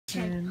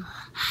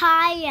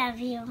Hi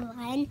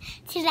everyone.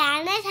 Today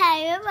I'm going to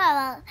tell you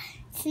about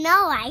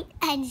Snow White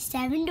and the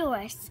Seven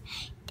Dwarfs.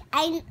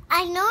 I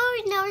know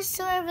we never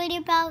saw a video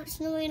about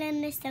Snow White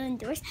and the Seven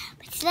Dwarfs,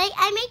 but today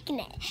I'm making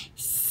it.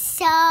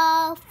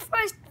 So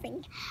first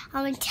thing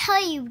I'm going to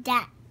tell you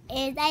that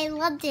is I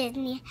love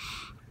Disney,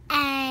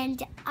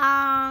 and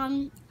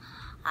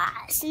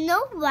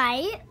Snow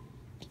White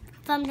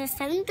from the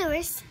Seven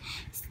Dwarfs.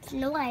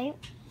 Snow White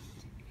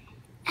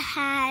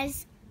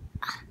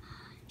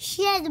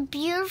she has a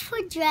beautiful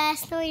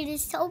dress. Snow White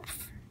is so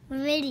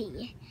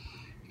pretty.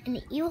 And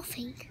the evil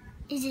thing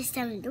is the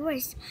Seven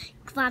Dwarfs.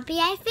 Grumpy,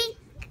 I think.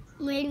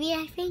 Moody,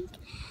 I think.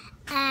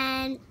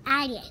 And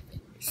arty, I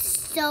think.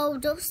 So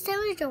those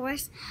Seven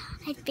Dwarfs,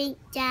 I think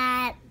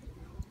that,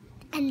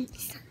 and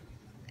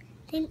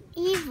then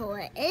evil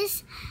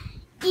is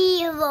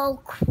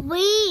evil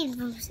queen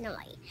from Snow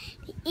White.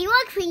 The evil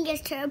queen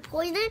gets her a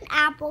poisoned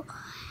apple,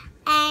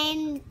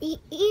 and the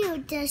evil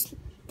does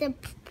the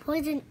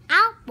poisoned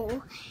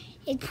apple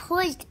is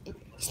poison.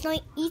 Snow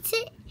White eats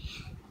it.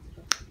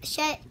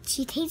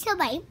 She takes a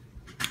bite.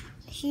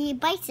 She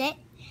bites it.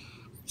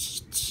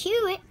 She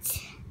chews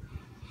it,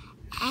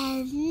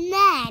 and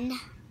then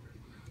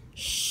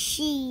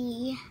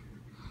she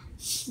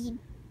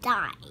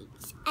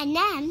dies. And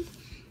then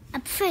a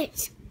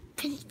Prince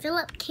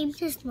Philip, came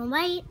to Snow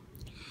White,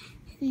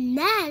 and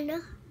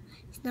then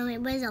Snow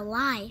White was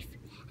alive,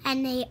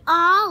 and they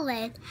all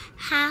lived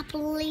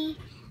happily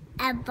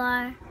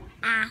ever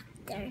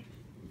after.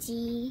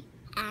 The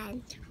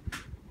end.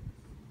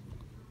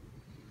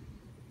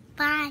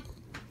 Bye.